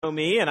know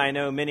me, and I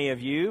know many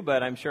of you,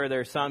 but I'm sure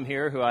there's some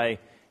here who I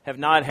have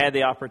not had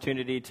the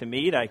opportunity to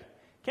meet. I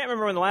can't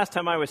remember when the last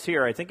time I was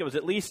here. I think it was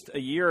at least a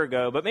year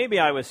ago, but maybe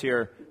I was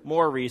here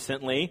more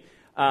recently.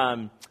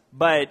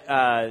 But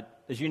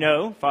as you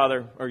know,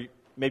 Father, or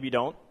maybe you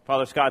don't,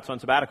 Father Scott's on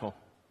sabbatical.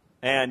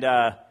 And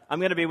I'm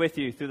going to be with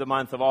you through the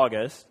month of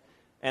August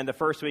and the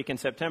first week in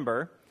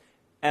September.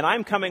 And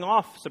I'm coming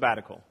off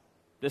sabbatical.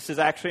 This is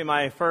actually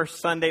my first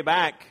Sunday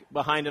back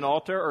behind an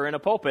altar or in a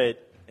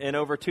pulpit in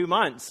over 2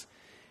 months.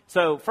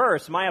 So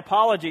first, my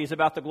apologies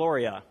about the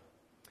Gloria.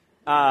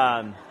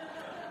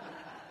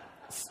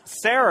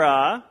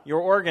 Sarah, your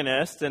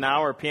organist and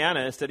our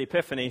pianist at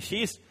Epiphany,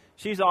 she's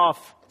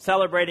off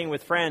celebrating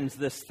with friends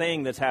this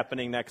thing that's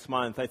happening next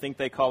month. I think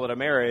they call it a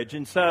marriage.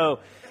 And so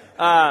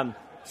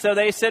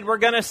they said, we're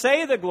going to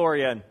say the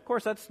Gloria. And of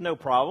course, that's no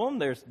problem.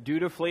 There's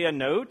dutifully a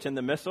note in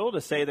the missal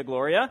to say the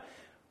Gloria.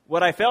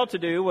 What I failed to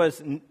do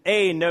was,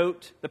 A,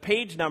 note the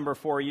page number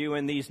for you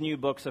in these new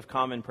books of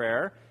common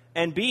prayer,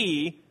 and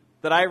B,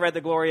 that I read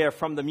the Gloria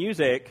from the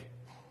music,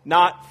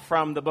 not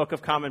from the book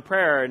of common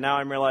prayer. Now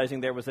I'm realizing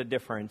there was a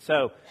difference.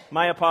 So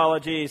my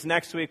apologies.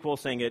 Next week we'll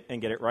sing it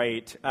and get it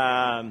right.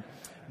 And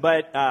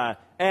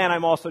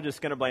I'm also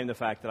just going to blame the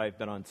fact that I've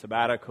been on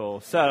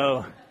sabbatical.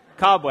 So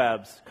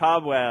cobwebs.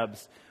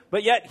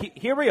 But yet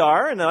here we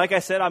are. And like I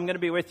said, I'm going to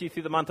be with you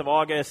through the month of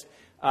August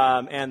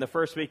and the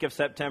first week of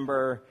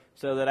September,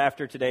 so that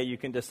after today you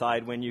can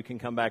decide when you can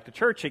come back to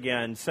church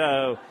again.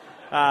 So,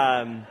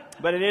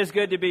 but it is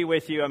good to be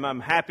with you. I'm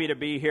happy to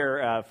be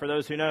here. For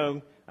those who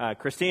know,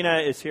 Christina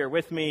is here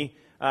with me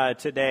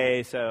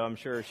today, so I'm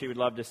sure she would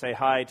love to say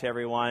hi to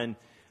everyone.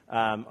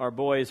 Our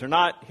boys are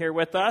not here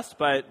with us,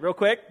 but real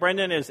quick,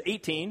 Brendan is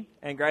 18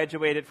 and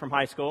graduated from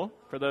high school,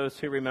 for those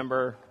who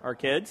remember our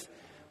kids.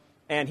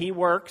 And he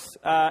works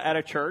at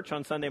a church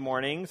on Sunday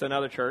mornings,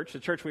 another church, the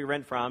church we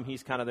rent from.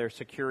 He's kind of their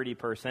security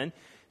person.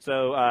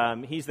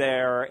 So he's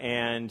there,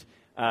 and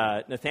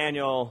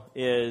Nathaniel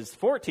is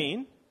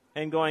 14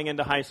 and going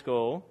into high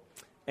school.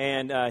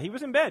 And he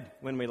was in bed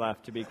when we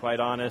left, to be quite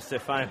honest,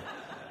 if I'm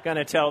going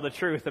to tell the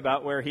truth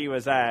about where he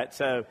was at.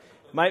 So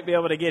might be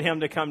able to get him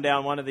to come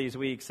down one of these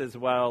weeks as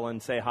well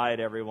and say hi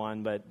to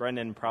everyone, but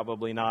Brendan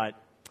probably not.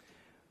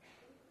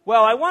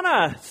 Well, I want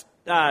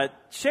to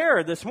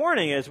share this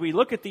morning as we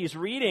look at these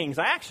readings.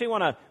 I actually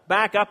want to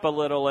back up a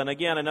little, and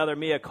again, another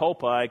mea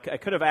culpa. I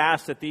could have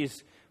asked that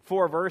these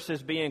 4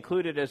 verses be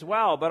included as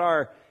well, but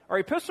our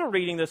epistle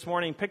reading this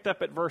morning picked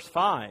up at verse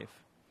 5.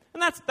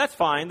 And that's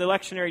fine. The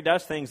lectionary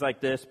does things like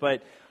this,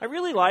 but I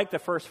really like the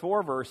first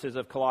 4 verses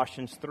of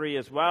Colossians 3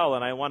 as well,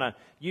 and I want to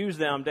use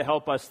them to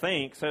help us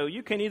think. So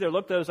you can either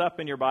look those up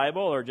in your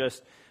Bible or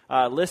just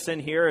listen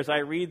here as I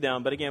read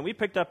them. But again, we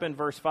picked up in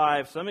verse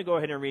 5, so let me go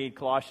ahead and read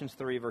Colossians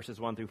 3, verses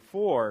 1 through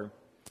 4.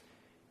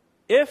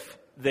 If,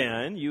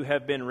 then, you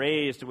have been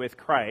raised with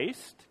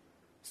Christ,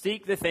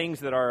 seek the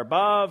things that are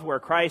above, where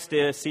Christ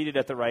is, seated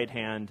at the right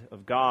hand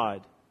of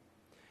God.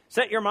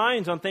 Set your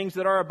minds on things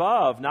that are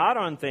above, not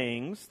on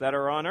things that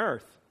are on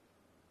earth.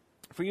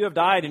 For you have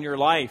died, and your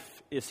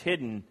life is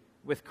hidden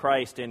with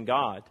Christ in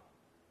God.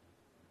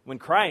 When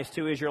Christ,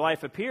 who is your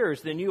life,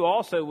 appears, then you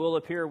also will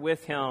appear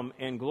with him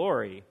in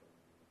glory.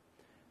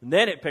 And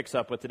then it picks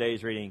up with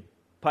today's reading.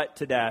 Put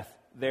to death,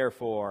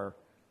 therefore,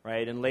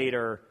 right? And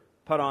later,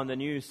 put on the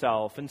new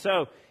self. And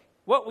so,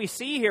 what we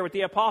see here with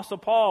the Apostle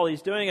Paul,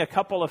 he's doing a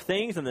couple of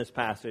things in this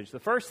passage. The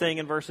first thing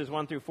in verses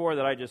 1 through 4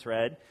 that I just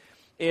read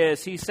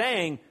is he's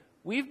saying,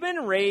 we've been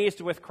raised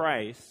with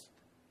Christ,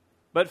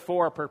 but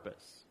for a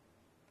purpose.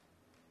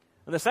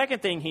 And the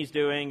second thing he's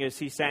doing is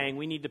he's saying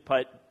we need to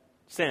put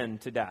sin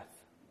to death.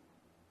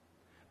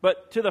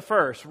 But to the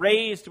first,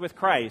 raised with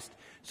Christ.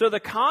 So the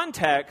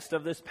context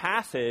of this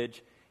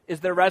passage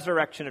is the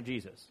resurrection of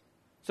Jesus.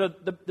 So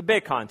the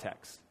big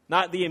context,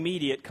 not the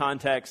immediate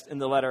context in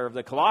the letter of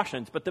the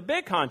Colossians, but the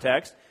big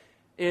context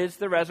is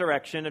the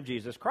resurrection of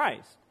Jesus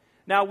Christ.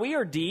 Now, we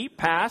are deep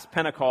past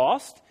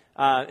Pentecost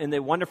in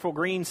the wonderful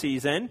green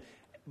season,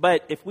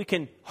 but if we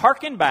can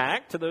hearken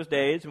back to those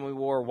days when we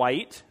wore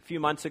white a few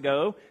months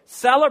ago,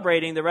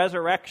 celebrating the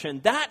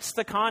resurrection, that's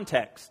the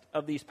context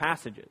of these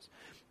passages.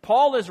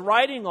 Paul is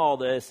writing all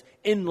this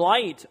in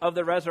light of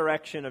the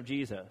resurrection of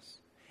Jesus,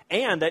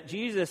 and that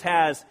Jesus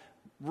has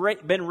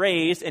been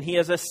raised and he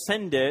has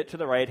ascended to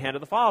the right hand of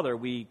the Father.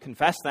 We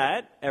confess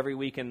that every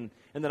week in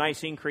the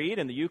Nicene Creed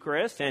and the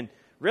Eucharist, and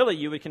really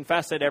you would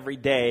confess it every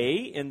day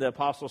in the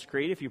Apostles'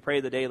 Creed if you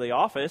pray the daily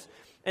office.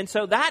 And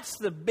so that's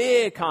the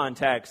big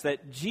context,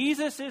 that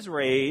Jesus is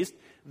raised.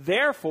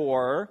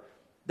 Therefore,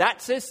 that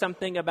says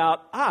something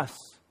about us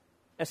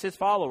as his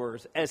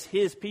followers, as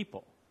his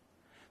people.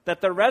 That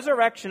the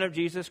resurrection of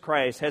Jesus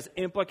Christ has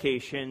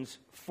implications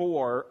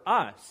for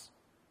us.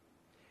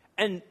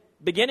 And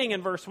beginning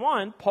in verse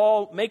 1,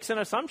 Paul makes an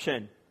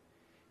assumption.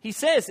 He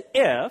says,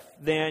 if,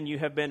 then you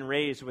have been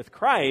raised with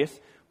Christ,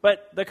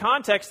 but the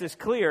context is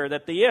clear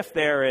that the if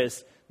there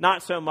is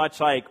not so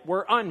much like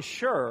we're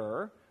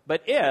unsure,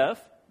 but if,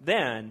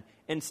 then.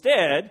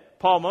 Instead,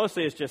 Paul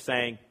mostly is just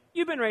saying,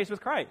 you've been raised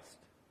with Christ.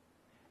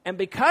 And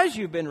because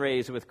you've been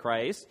raised with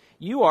Christ,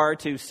 you are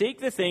to seek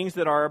the things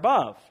that are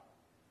above.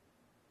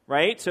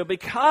 Right? So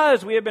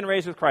because we have been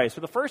raised with Christ.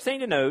 So the first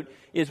thing to note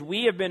is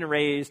we have been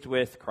raised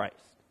with Christ.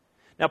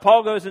 Now,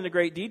 Paul goes into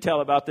great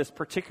detail about this,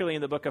 particularly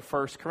in the book of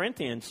 1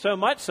 Corinthians. So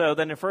much so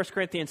that in 1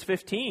 Corinthians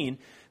 15,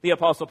 the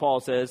Apostle Paul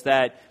says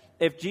that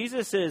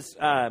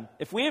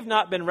if we have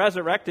not been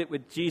resurrected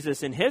with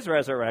Jesus in his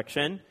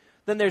resurrection,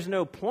 then there's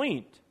no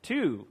point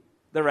to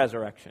the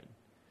resurrection.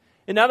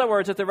 In other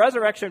words, if the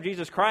resurrection of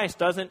Jesus Christ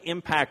doesn't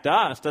impact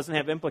us, doesn't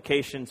have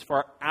implications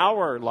for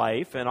our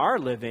life and our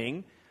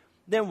living,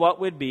 then what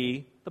would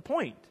be the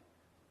point?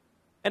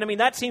 And I mean,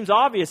 that seems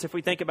obvious if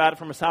we think about it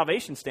from a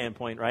salvation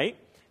standpoint, right?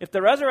 If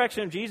the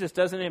resurrection of Jesus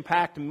doesn't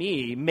impact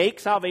me,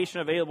 make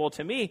salvation available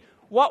to me,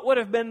 what would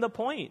have been the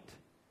point?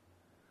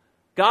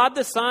 God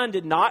the Son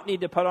did not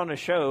need to put on a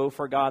show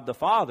for God the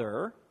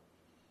Father.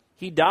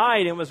 He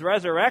died and was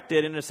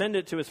resurrected and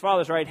ascended to his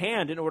Father's right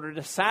hand in order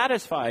to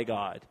satisfy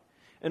God,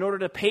 in order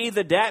to pay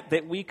the debt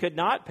that we could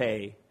not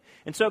pay.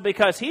 And so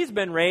because he's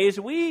been raised,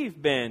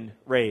 we've been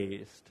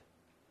raised.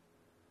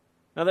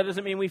 Now, that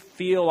doesn't mean we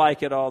feel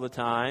like it all the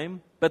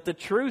time, but the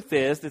truth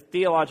is, the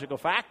theological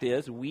fact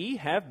is, we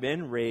have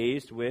been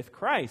raised with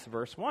Christ.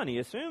 Verse 1, he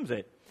assumes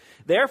it.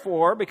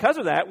 Therefore, because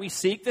of that, we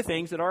seek the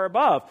things that are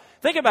above.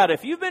 Think about it.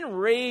 If you've been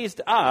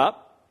raised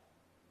up,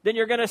 then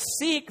you're going to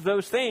seek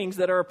those things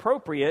that are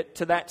appropriate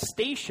to that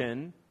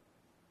station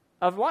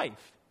of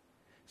life.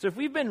 So if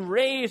we've been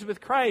raised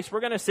with Christ, we're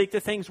going to seek the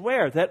things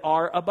where? That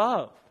are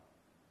above.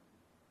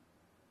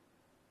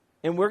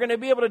 And we're going to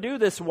be able to do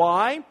this.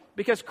 Why?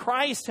 Because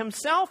Christ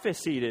himself is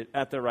seated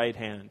at the right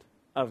hand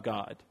of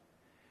God.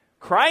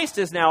 Christ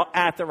is now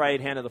at the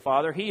right hand of the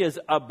Father. He is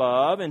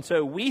above. And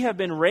so we have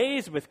been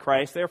raised with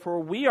Christ. Therefore,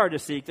 we are to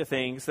seek the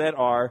things that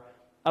are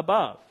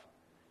above.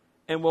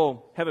 And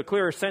we'll have a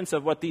clearer sense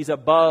of what these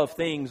above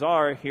things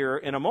are here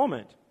in a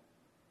moment.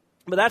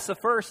 But that's the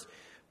first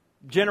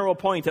general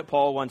point that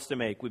Paul wants to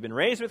make. We've been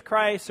raised with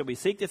Christ, so we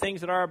seek the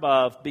things that are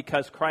above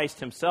because Christ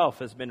himself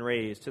has been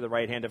raised to the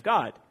right hand of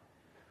God.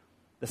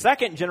 The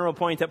second general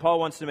point that Paul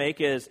wants to make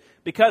is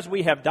because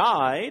we have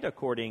died,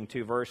 according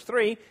to verse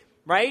 3,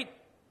 right?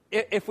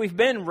 If we've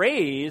been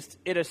raised,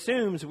 it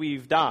assumes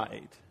we've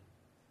died.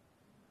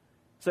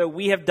 So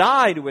we have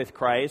died with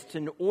Christ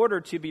in order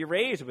to be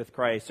raised with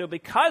Christ. So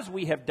because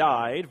we have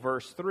died,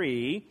 verse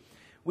 3,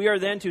 we are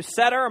then to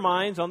set our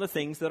minds on the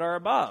things that are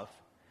above.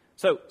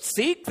 So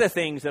seek the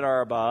things that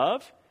are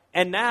above,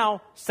 and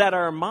now set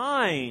our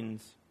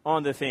minds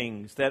on the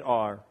things that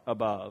are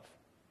above.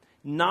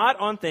 Not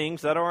on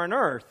things that are on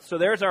earth. So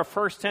there's our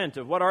first hint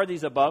of what are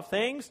these above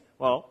things?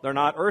 Well, they're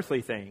not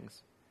earthly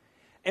things.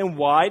 And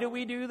why do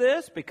we do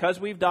this? Because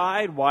we've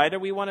died. Why do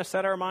we want to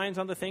set our minds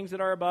on the things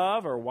that are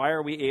above? Or why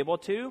are we able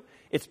to?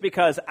 It's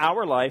because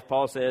our life,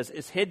 Paul says,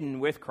 is hidden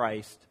with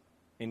Christ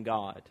in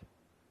God.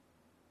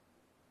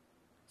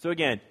 So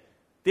again,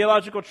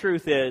 theological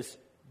truth is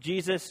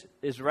Jesus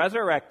is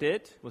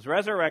resurrected, was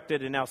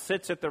resurrected, and now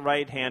sits at the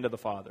right hand of the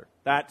Father.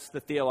 That's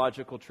the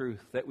theological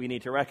truth that we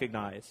need to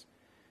recognize.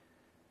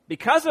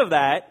 Because of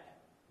that,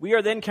 we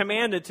are then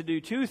commanded to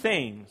do two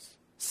things.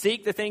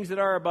 Seek the things that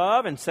are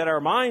above and set our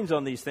minds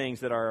on these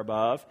things that are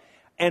above.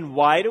 And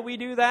why do we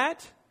do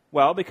that?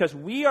 Well, because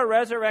we are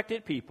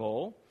resurrected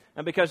people,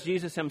 and because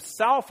Jesus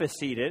himself is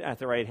seated at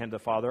the right hand of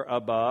the Father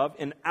above,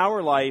 and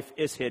our life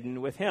is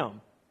hidden with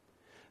him.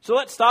 So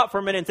let's stop for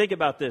a minute and think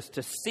about this.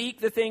 To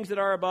seek the things that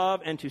are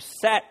above and to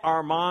set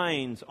our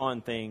minds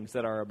on things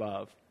that are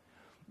above.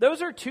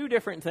 Those are two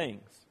different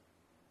things.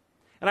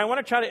 And I want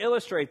to try to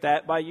illustrate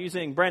that by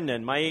using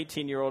Brendan, my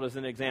 18-year-old, as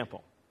an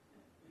example.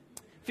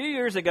 A few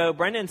years ago,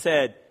 Brendan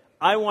said,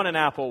 I want an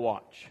Apple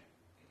Watch.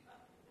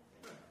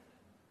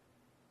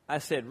 I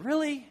said,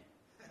 really?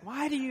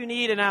 Why do you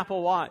need an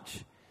Apple Watch?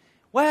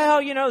 Well,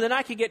 then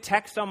I could get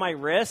text on my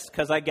wrist,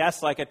 because I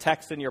guess like a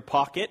text in your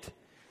pocket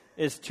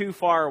is too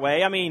far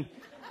away. I mean,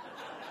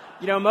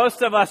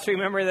 most of us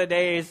remember the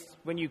days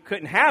when you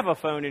couldn't have a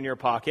phone in your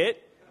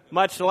pocket,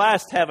 much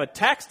less have a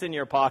text in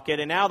your pocket,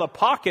 and now the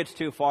pocket's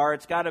too far,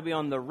 it's got to be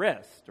on the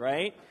wrist,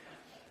 right?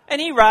 And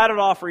he rattled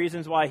off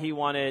reasons why he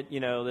wanted,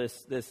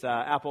 this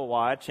Apple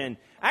Watch. And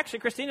actually,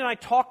 Christina and I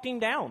talked him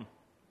down.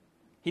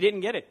 He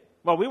didn't get it.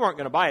 Well, we weren't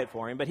going to buy it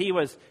for him, but he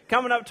was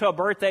coming up to a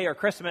birthday or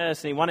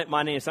Christmas, and he wanted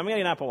money, so I'm going to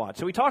get an Apple Watch.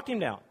 So we talked him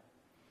down.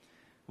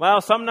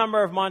 Well, some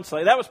number of months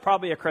later, that was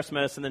probably a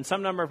Christmas, and then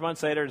some number of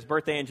months later, his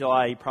birthday in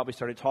July, he probably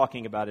started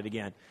talking about it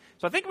again.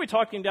 So I think we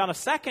talked him down a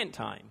second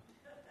time.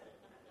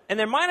 And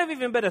there might have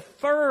even been a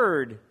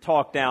third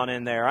talk down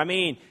in there. I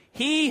mean,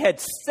 he had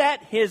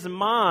set his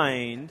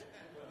mind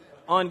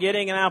on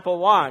getting an Apple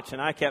Watch,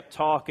 and I kept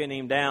talking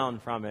him down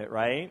from it,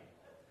 right?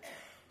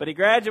 But he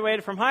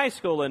graduated from high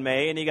school in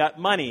May, and he got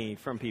money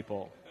from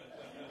people.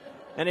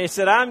 And he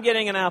said, I'm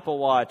getting an Apple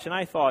Watch. And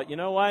I thought, you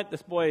know what?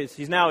 This boy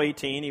he's now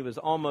 18. He was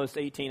almost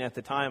 18 at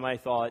the time. I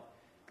thought,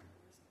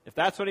 if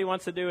that's what he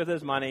wants to do with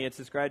his money, it's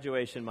his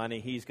graduation money,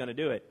 he's going to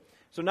do it.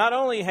 So not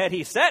only had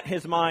he set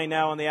his mind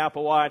now on the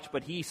Apple Watch,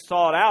 but he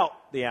sought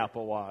out the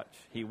Apple Watch.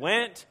 He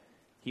went,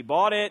 he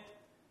bought it,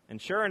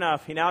 And sure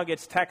enough, he now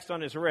gets texts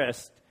on his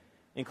wrist,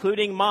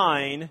 including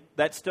mine,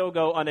 that still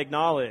go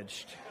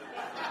unacknowledged.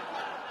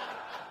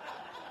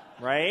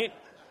 Right?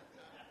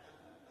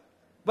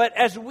 But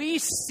as we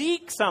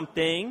seek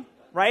something,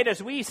 right,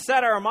 as we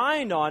set our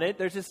mind on it,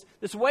 there's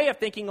this way of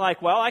thinking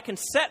like, well, I can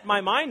set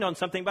my mind on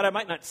something, but I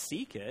might not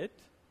seek it.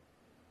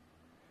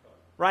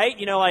 Right?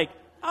 You know, like,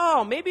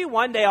 oh, maybe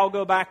one day I'll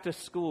go back to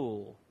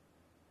school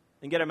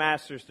and get a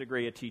master's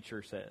degree, a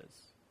teacher says.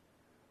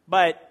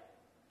 But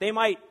they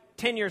might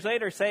 10 years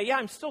later say, yeah,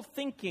 I'm still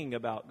thinking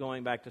about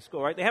going back to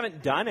school, right? They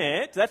haven't done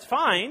it. That's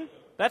fine.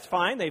 That's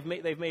fine. They've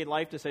made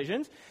life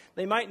decisions.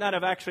 They might not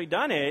have actually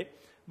done it,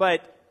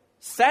 but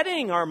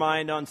setting our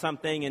mind on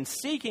something and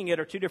seeking it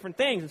are two different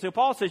things. And so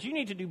Paul says you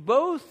need to do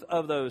both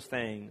of those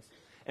things.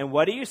 And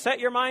what do you set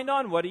your mind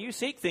on? What do you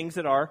seek? Things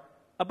that are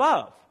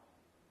above.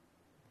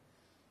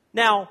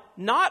 Now,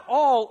 not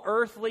all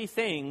earthly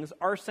things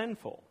are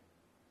sinful.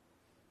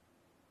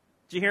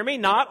 Do you hear me?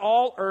 Not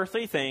all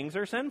earthly things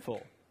are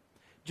sinful.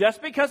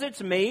 Just because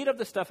it's made of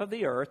the stuff of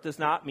the earth does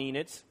not mean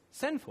it's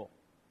sinful.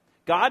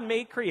 God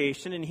made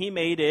creation and he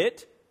made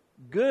it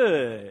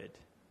good.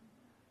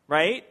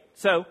 Right?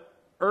 So,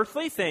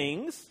 earthly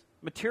things,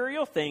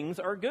 material things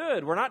are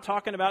good. We're not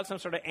talking about some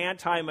sort of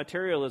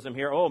anti-materialism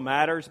here. Oh,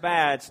 matter's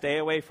bad. Stay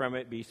away from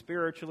it. Be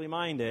spiritually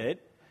minded.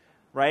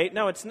 Right?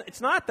 No,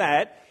 it's not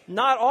that.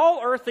 Not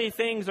all earthly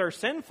things are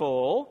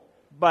sinful,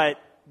 but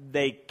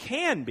they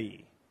can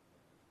be.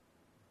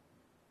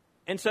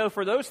 And so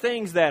for those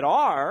things that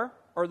are,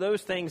 or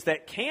those things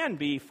that can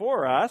be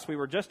for us, we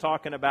were just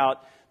talking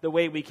about the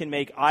way we can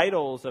make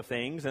idols of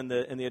things in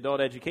the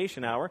adult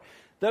education hour.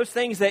 Those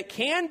things that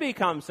can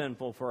become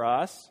sinful for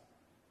us,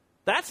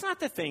 that's not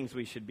the things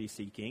we should be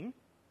seeking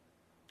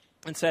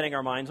and setting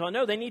our minds on.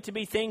 No, they need to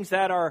be things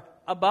that are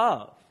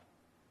above.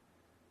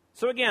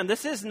 So again,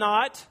 this is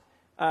not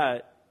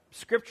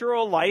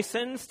scriptural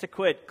license to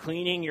quit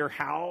cleaning your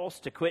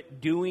house, to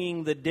quit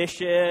doing the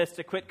dishes,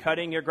 to quit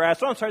cutting your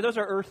grass. Oh, I'm sorry, those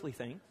are earthly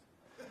things.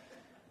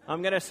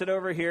 I'm going to sit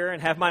over here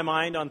and have my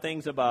mind on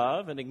things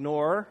above and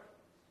ignore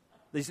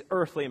these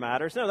earthly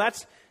matters. No,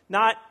 that's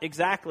not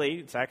exactly,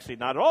 it's actually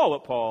not at all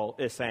what Paul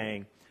is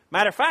saying.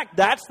 Matter of fact,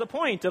 that's the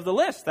point of the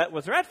list that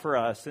was read for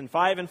us in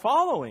 5 and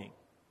following.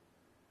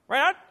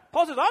 Right?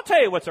 Paul says, I'll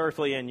tell you what's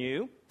earthly in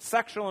you.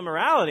 Sexual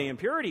immorality,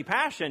 impurity,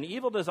 passion,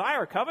 evil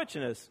desire,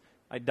 covetousness,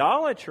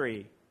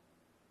 idolatry.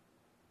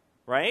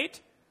 Right?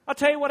 I'll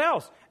tell you what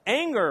else.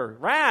 Anger,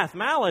 wrath,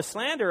 malice,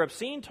 slander,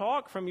 obscene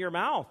talk from your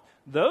mouth.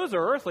 Those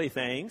are earthly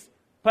things.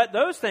 Put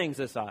those things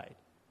aside.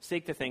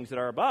 Seek the things that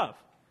are above.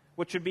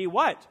 Which would be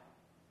what?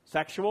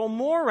 Sexual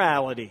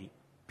morality,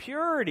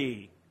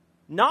 purity,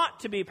 not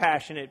to be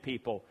passionate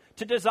people,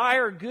 to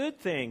desire good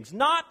things,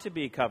 not to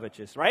be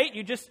covetous, right?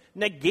 You just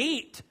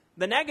negate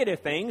the negative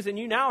things and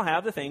you now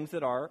have the things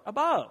that are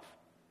above.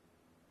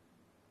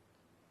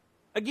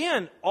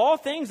 Again, all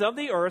things of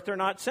the earth are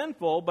not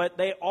sinful, but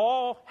they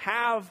all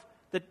have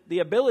the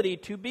ability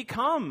to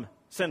become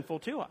sinful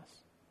to us.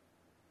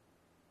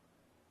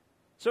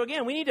 So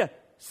again, we need to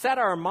set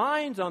our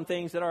minds on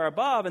things that are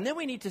above, and then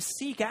we need to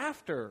seek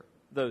after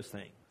those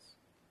things.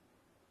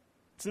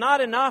 It's not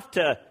enough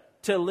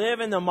to live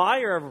in the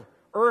mire of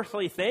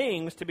earthly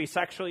things, to be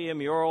sexually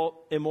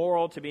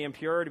immoral, to be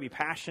impure, to be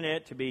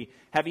passionate, to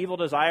have evil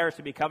desires,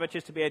 to be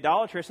covetous, to be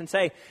idolatrous, and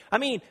say, I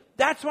mean,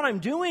 that's what I'm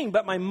doing,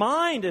 but my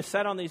mind is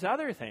set on these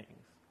other things.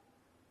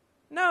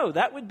 No,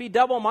 that would be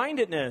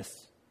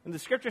double-mindedness. And the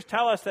scriptures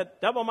tell us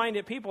that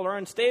double-minded people are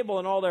unstable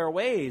in all their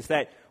ways,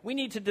 that we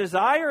need to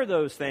desire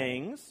those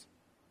things,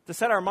 to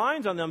set our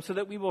minds on them so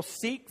that we will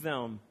seek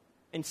them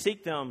and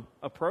seek them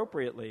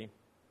appropriately.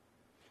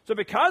 So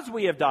because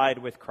we have died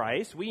with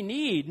Christ, we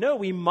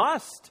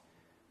must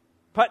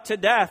put to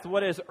death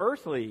what is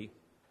earthly.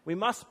 We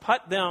must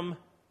put them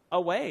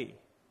away.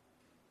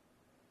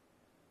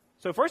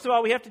 So first of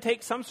all, we have to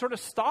take some sort of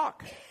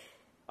stock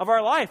of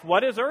our life.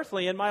 What is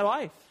earthly in my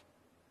life?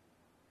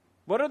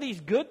 What are these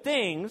good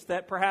things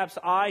that perhaps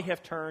I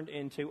have turned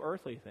into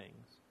earthly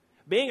things?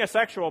 Being a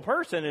sexual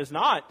person is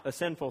not a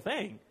sinful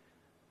thing.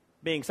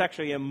 Being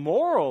sexually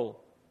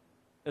immoral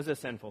is a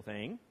sinful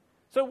thing.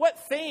 So what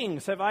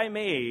things have I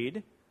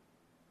made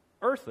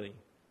earthly?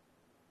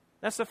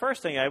 That's the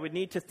first thing. I would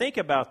need to think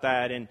about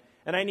that, and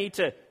I need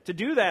to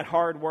do that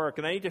hard work,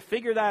 and I need to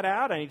figure that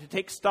out. I need to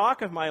take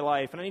stock of my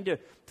life, and I need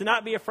to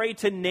not be afraid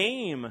to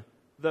name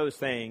those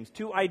things,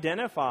 to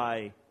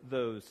identify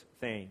those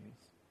things.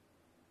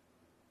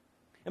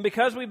 And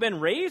because we've been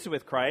raised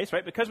with Christ,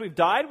 right, because we've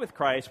died with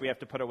Christ, we have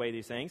to put away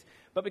these things.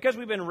 But because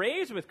we've been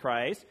raised with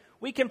Christ,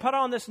 we can put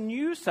on this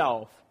new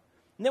self.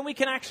 And then we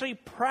can actually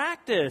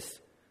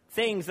practice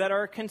things that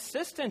are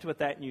consistent with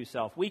that new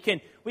self. We can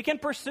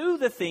pursue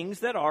the things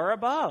that are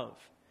above.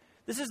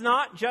 This is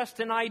not just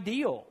an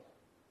ideal.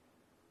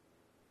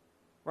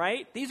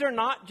 Right? These are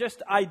not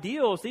just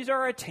ideals. These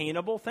are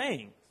attainable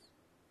things.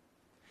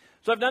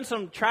 So I've done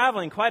some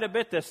traveling quite a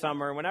bit this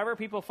summer. Whenever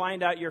people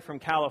find out you're from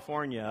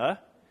California,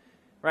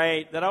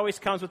 right, that always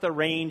comes with a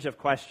range of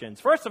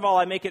questions. First of all,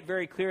 I make it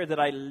very clear that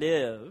I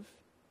live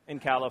in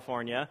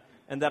California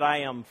and that I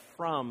am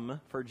from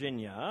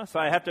Virginia. So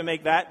I have to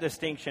make that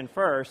distinction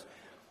first.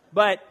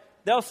 But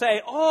they'll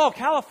say, oh,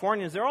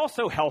 Californians, they're all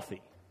so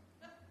healthy.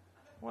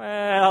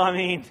 Well, I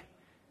mean,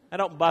 I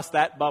don't bust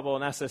that bubble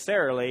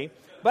necessarily.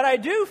 But I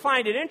do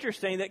find it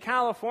interesting that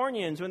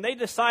Californians, when they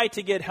decide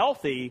to get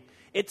healthy,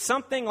 it's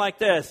something like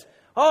this.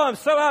 Oh, I'm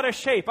so out of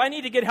shape. I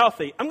need to get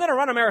healthy. I'm going to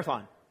run a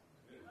marathon.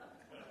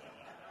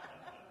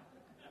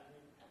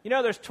 You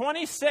know, there's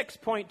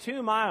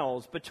 26.2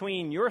 miles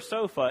between your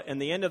sofa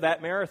and the end of that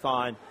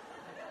marathon.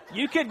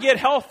 You could get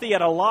healthy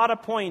at a lot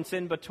of points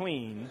in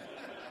between,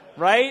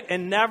 right?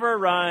 And never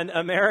run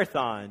a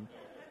marathon.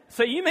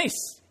 So you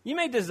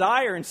may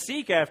desire and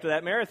seek after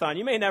that marathon.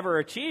 You may never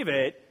achieve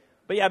it.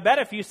 But yeah, I bet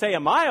if you say a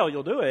mile,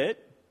 you'll do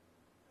it.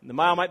 The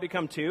mile might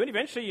become 2, and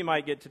eventually you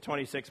might get to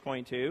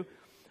 26.2.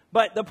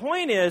 But the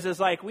point is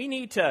like we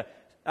need to,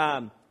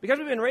 because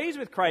we've been raised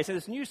with Christ and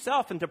this new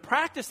self, and to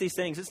practice these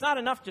things, it's not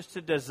enough just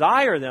to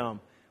desire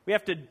them. We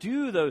have to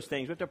do those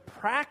things. We have to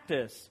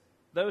practice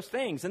those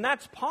things. And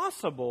that's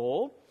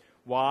possible.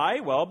 Why?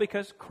 Well,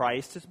 because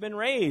Christ has been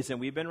raised, and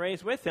we've been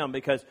raised with him,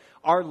 because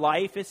our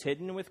life is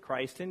hidden with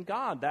Christ in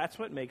God. That's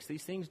what makes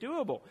these things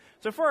doable.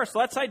 So first,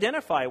 let's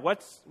identify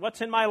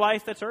what's in my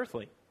life that's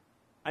earthly.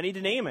 I need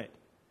to name it.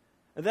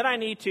 And then I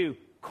need to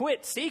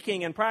quit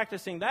seeking and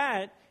practicing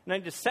that, and I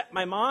need to set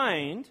my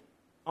mind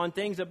on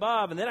things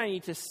above, and then I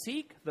need to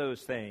seek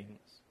those things.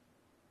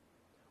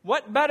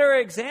 What better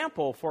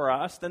example for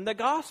us than the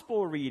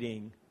gospel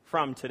reading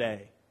from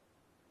today?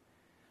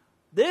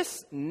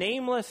 This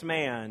nameless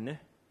man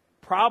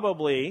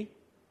probably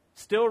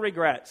still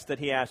regrets that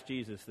he asked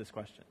Jesus this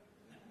question.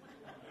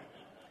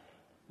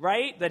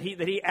 Right? That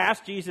he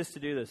asked Jesus to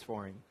do this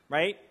for him.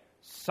 Right?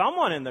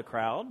 Someone in the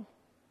crowd,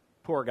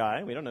 poor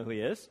guy, we don't know who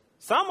he is.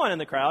 Someone in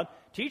the crowd,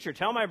 teacher,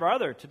 tell my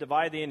brother to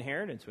divide the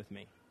inheritance with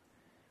me.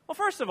 Well,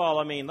 first of all,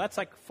 I mean, that's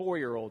like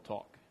 4-year-old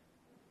talk.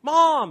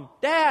 Mom,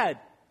 Dad,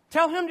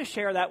 tell him to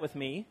share that with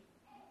me.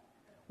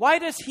 Why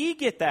does he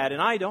get that and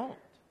I don't?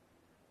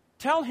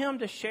 Tell him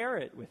to share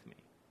it with me.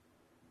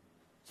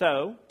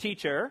 So,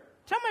 teacher,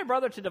 tell my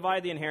brother to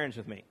divide the inheritance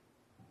with me.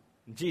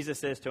 And Jesus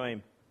says to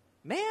him,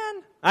 man,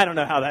 I don't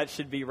know how that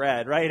should be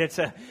read, right? It's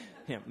a,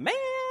 man,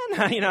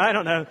 I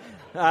don't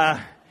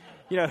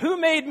know. Who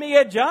made me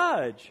a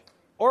judge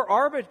or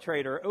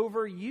arbitrator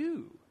over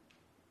you?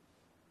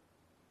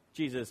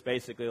 Jesus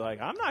basically like,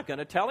 I'm not going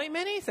to tell him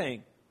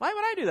anything. Why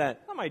would I do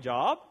that? Not my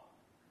job.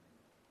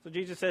 So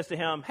Jesus says to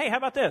him, hey, how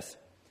about this?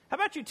 How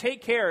about you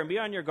take care and be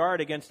on your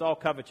guard against all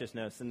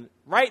covetousness? And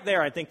right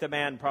there, I think the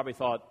man probably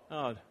thought,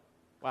 oh,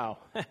 wow,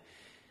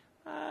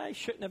 I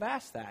shouldn't have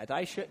asked that.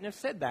 I shouldn't have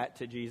said that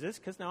to Jesus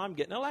because now I'm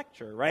getting a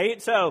lecture,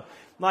 right? So,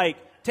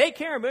 take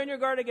care and be on your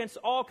guard against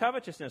all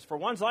covetousness, for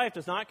one's life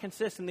does not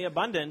consist in the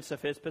abundance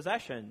of his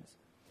possessions.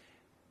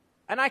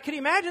 And I could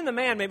imagine the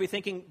man maybe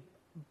thinking,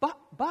 but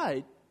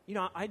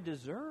I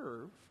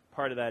deserve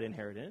part of that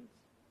inheritance,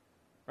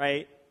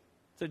 right?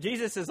 So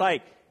Jesus is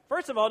like,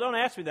 first of all, don't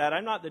ask me that.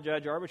 I'm not the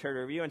judge or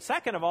arbitrator of you. And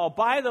second of all,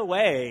 by the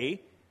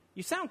way,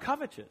 you sound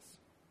covetous.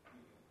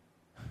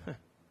 Let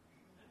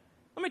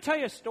me tell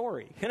you a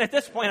story. And at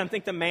this point, I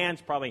think the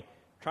man's probably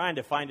trying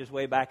to find his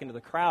way back into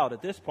the crowd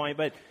at this point.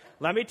 But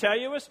let me tell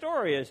you a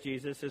story, as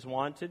Jesus is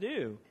wont to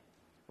do.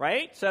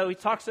 Right? So he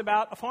talks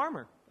about a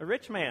farmer, a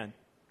rich man,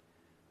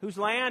 whose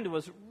land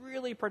was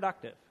really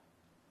productive.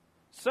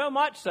 So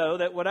much so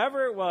that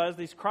whatever it was,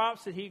 these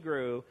crops that he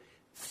grew,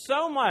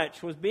 so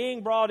much was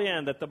being brought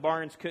in that the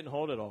barns couldn't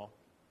hold it all.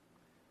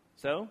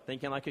 So,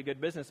 thinking like a good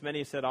businessman,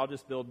 he said, I'll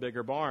just build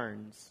bigger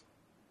barns.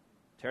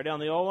 Tear down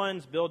the old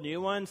ones, build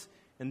new ones.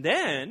 And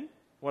then,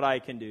 what I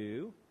can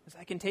do is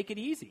I can take it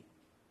easy.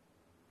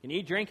 You can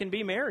eat, drink, and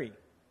be merry.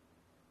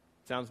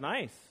 Sounds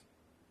nice.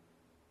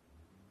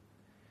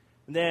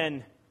 And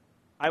then,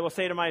 I will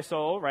say to my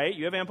soul, right,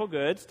 you have ample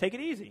goods, take it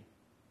easy.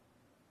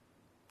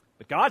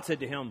 But God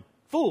said to him,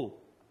 fool.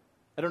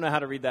 I don't know how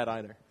to read that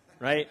either,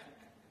 right?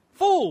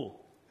 Fool.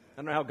 I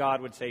don't know how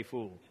God would say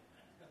fool.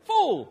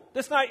 Fool,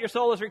 this night your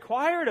soul is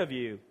required of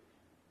you,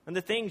 and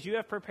the things you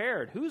have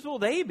prepared, whose will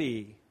they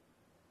be?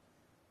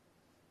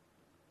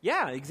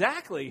 Yeah,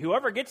 exactly.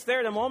 Whoever gets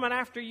there the moment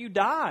after you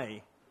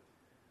die,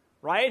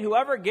 right?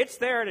 Whoever gets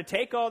there to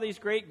take all these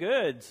great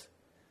goods,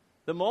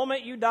 the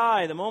moment you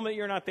die, the moment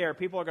you're not there,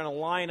 people are going to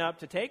line up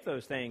to take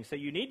those things. So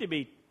you need to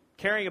be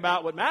caring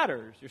about what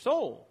matters, your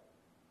soul.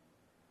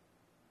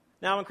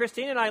 Now, when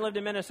Christine and I lived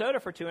in Minnesota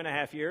for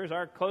 2.5 years,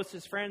 our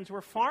closest friends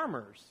were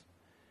farmers.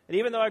 And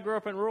even though I grew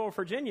up in rural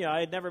Virginia, I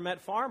had never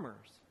met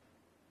farmers.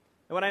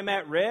 And when I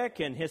met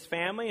Rick and his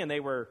family, and they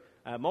were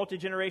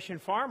multi-generation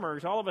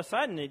farmers, all of a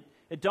sudden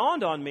it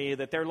dawned on me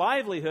that their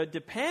livelihood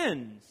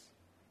depends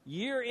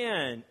year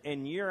in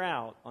and year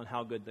out on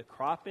how good the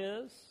crop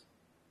is,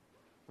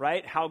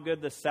 right? How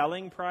good the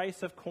selling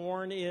price of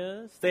corn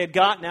is. They had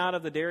gotten out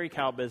of the dairy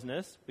cow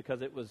business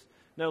because it was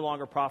no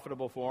longer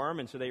profitable for them,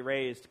 and so they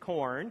raised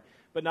corn,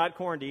 but not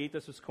corn to eat.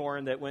 This was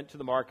corn that went to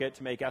the market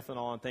to make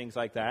ethanol and things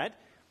like that.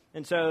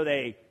 And so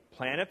they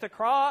planted the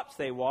crops,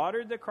 they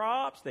watered the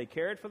crops, they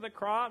cared for the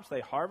crops,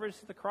 they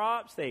harvested the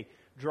crops, they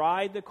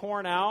dried the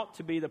corn out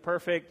to be the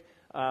perfect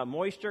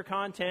moisture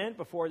content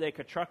before they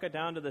could truck it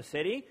down to the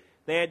city.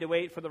 They had to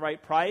wait for the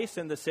right price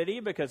in the city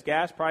because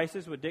gas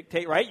prices would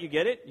dictate, right? You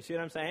get it? You see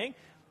what I'm saying?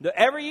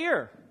 Every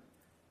year.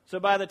 So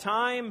by the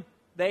time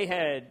they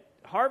had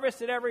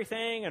harvested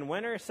everything and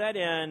winter set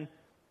in,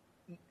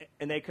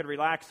 and they could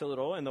relax a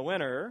little in the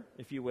winter,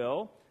 if you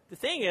will, the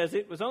thing is,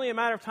 it was only a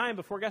matter of time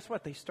before, guess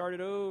what? They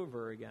started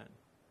over again.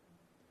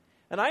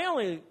 And I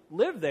only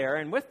lived there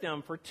and with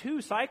them for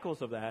 2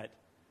 cycles of that.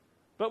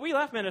 But we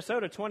left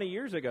Minnesota 20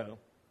 years ago.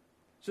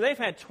 So they've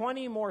had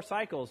 20 more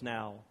cycles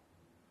now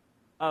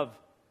of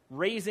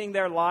raising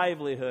their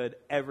livelihood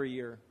every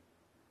year.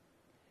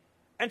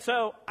 And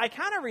so I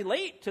kind of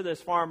relate to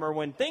this farmer.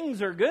 When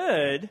things are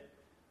good,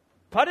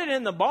 put it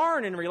in the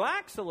barn and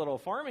relax a little.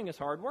 Farming is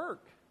hard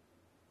work.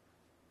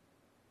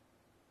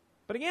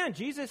 But again,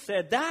 Jesus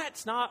said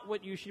that's not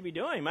what you should be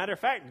doing. Matter of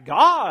fact,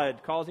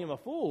 God calls him a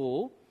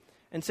fool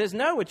and says,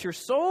 no, it's your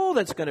soul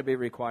that's going to be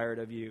required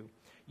of you.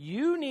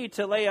 You need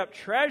to lay up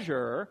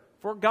treasure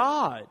for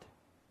God,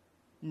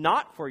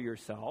 not for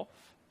yourself.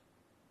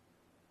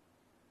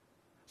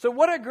 So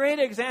what a great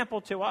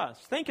example to us.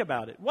 Think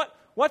about it.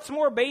 What's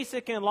more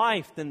basic in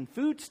life than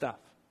food stuff?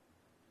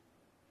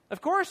 Of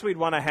course we'd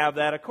want to have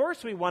that. Of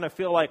course we want to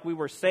feel like we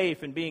were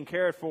safe and being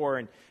cared for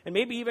and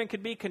maybe even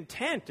could be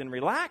content and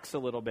relax a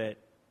little bit.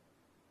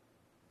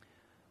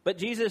 But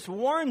Jesus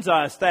warns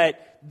us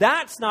that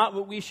that's not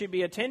what we should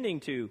be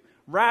attending to.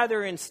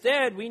 Rather,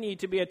 instead, we need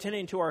to be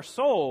attending to our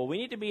soul. We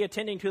need to be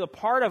attending to the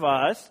part of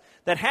us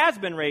that has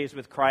been raised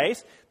with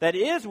Christ, that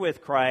is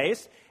with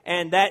Christ,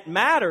 and that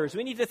matters.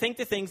 We need to think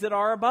the things that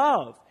are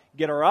above.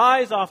 Get our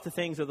eyes off the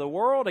things of the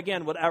world,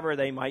 again, whatever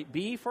they might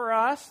be for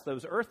us,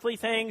 those earthly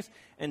things,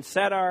 and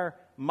set our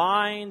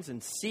minds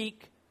and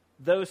seek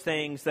those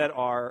things that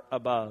are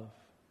above.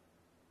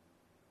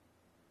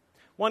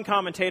 One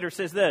commentator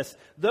says this: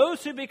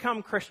 those who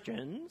become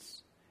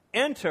Christians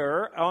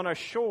enter on a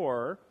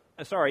share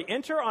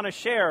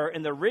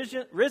in the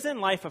risen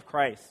life of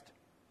Christ,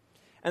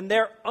 and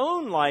their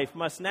own life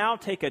must now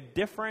take a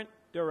different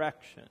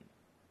direction.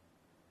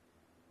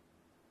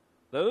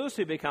 Those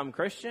who become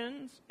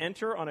Christians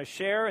enter on a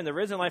share in the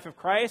risen life of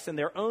Christ, and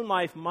their own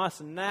life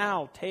must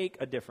now take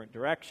a different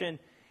direction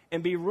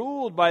and be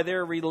ruled by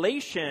their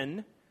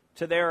relation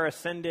to their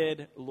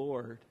ascended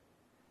Lord.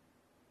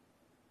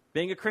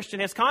 Being a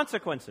Christian has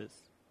consequences.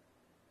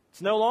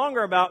 It's no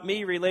longer about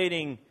me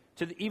relating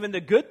to even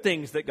the good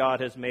things that God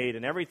has made,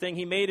 and everything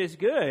He made is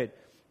good.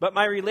 But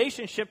my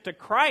relationship to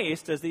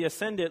Christ as the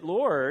ascended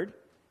Lord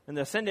and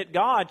the ascended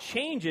God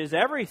changes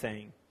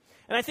everything.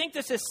 And I think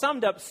this is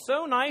summed up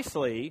so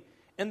nicely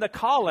in the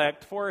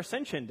collect for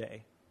Ascension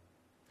Day,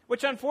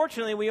 which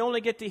unfortunately we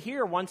only get to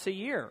hear once a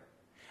year.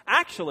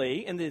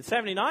 Actually, in the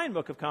 79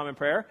 Book of Common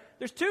Prayer,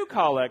 there's 2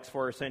 collects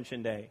for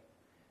Ascension Day.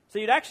 So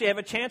you'd actually have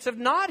a chance of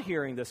not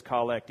hearing this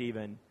collect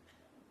even,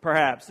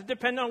 perhaps. It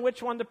depends on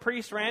which one the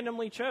priest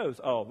randomly chose.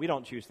 Oh, we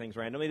don't choose things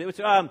randomly. It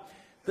was,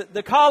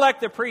 the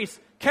collect the priest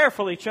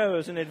carefully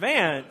chose in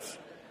advance,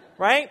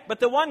 right?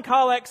 But the one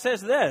collect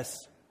says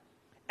this: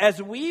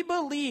 as we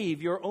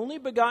believe your only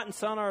begotten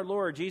Son, our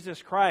Lord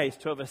Jesus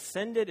Christ, to have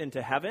ascended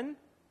into heaven,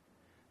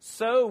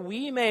 so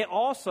we may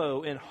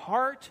also in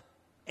heart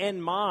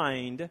and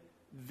mind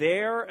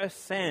there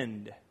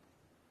ascend,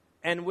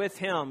 and with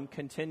Him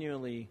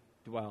continually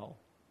dwell.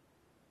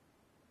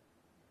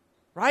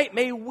 Right?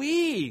 May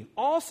we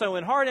also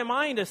in heart and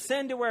mind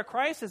ascend to where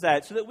Christ is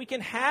at, so that we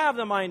can have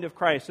the mind of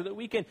Christ, so that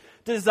we can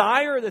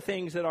desire the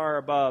things that are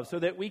above, so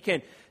that we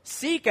can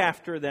seek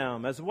after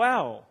them as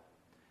well.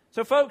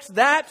 So folks,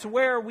 that's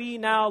where we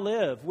now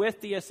live,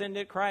 with the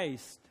ascended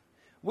Christ.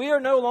 We are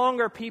no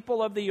longer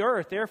people of the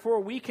earth. Therefore,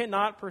 we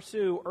cannot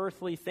pursue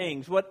earthly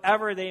things,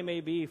 whatever they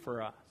may be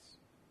for us.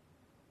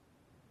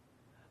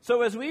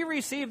 So as we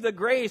receive the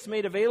grace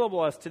made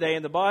available to us today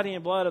in the body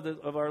and blood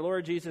of our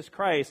Lord Jesus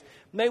Christ,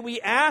 may we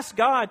ask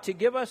God to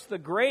give us the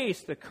grace,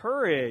 the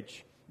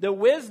courage, the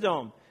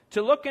wisdom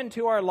to look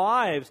into our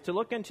lives, to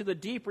look into the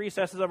deep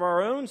recesses of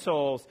our own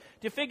souls,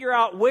 to figure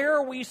out where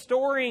are we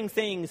storing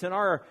things in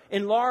our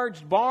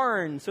enlarged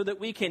barn so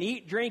that we can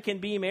eat, drink, and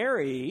be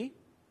merry,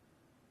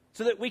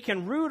 so that we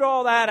can root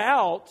all that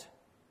out,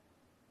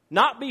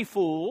 not be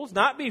fools,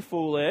 not be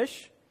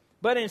foolish,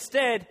 but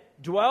instead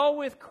dwell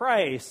with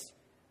Christ,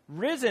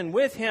 risen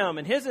with Him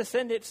in His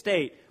ascended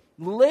state,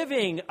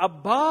 living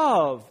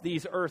above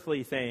these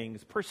earthly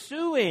things,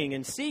 pursuing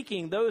and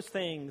seeking those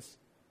things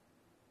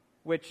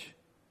which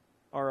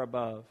are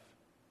above.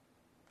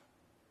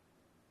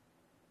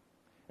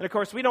 And of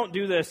course, we don't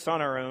do this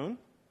on our own,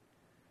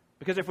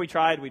 because if we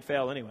tried, we'd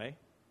fail anyway.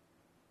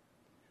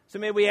 So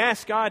may we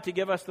ask God to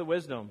give us the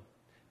wisdom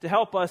to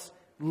help us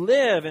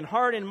live in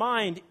heart and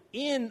mind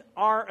in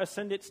our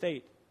ascended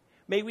state.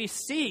 May we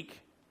seek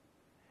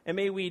and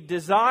may we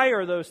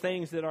desire those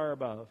things that are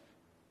above.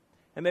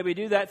 And may we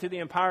do that through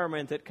the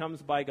empowerment that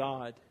comes by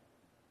God.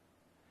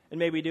 And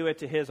may we do it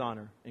to His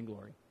honor and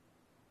glory.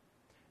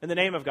 In the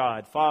name of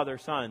God, Father,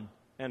 Son,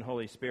 and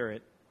Holy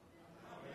Spirit.